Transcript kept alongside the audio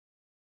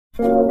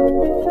Egg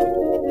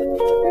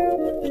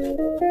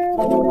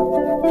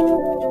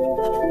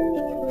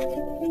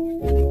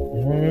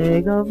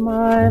of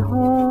my heart,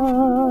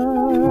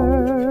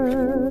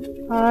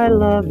 I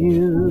love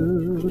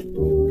you.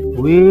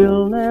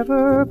 We'll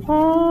never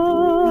part.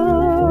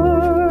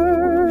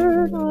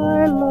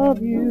 I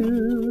love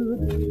you,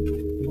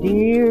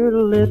 dear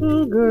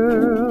little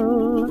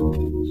girl,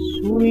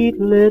 sweet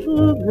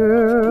little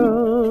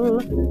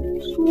girl.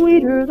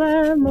 Sweeter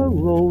than the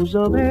rose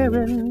of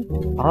Erin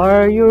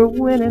are your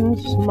winning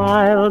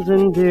smiles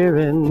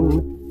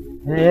endearing.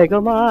 Egg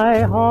of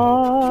my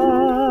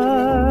heart,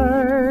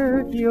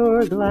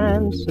 your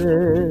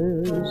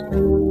glances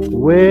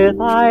with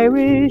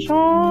Irish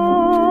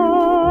art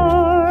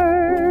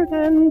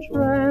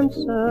entrance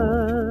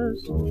us.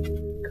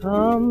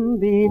 Come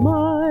be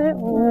my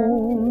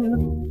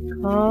own,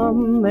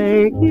 come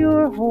make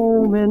your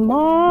home in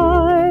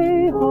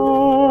my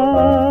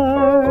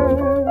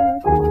heart.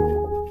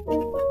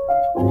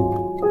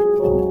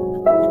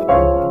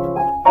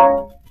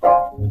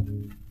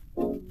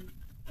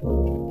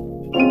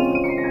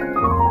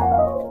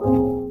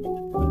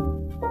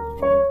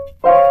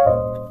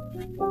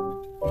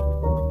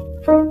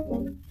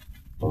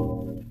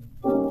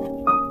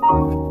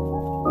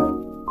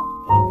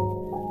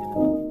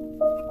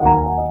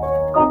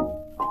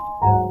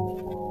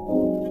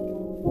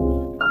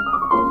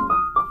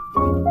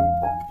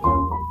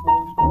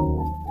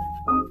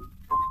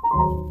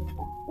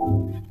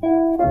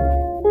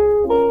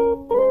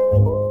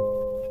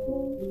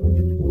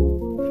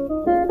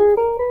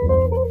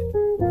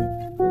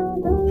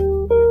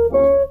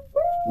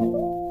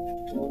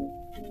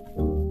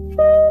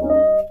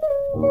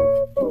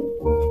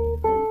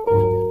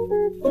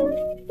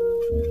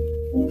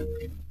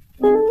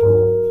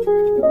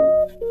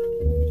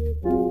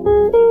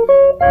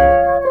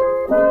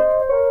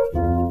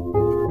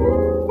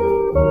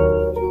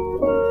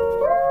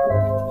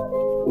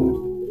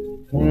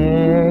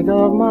 Egg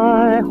of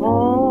my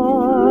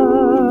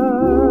heart,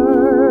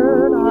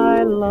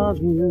 I love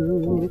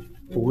you.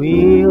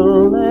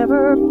 We'll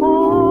never part.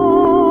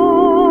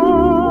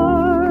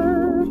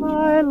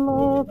 I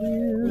love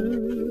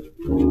you,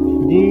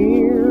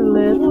 dear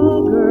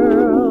little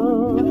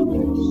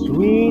girl,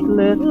 sweet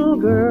little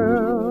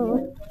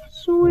girl.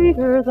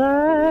 Sweeter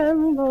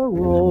than the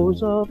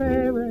rose of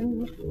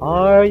Erin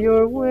are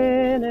your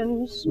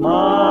winning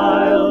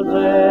smiles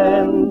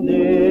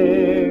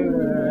endearing.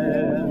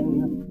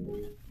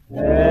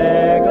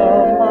 Egg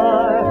of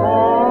my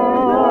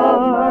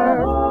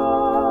heart,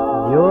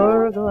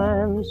 your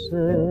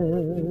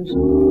glances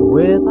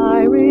with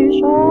Irish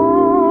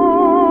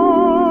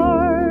art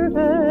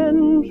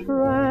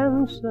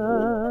entrance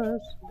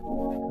us.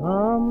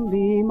 Come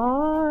be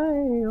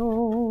my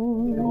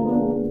own,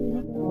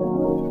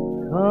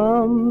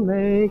 come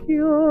make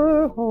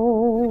your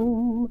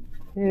home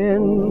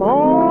in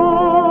my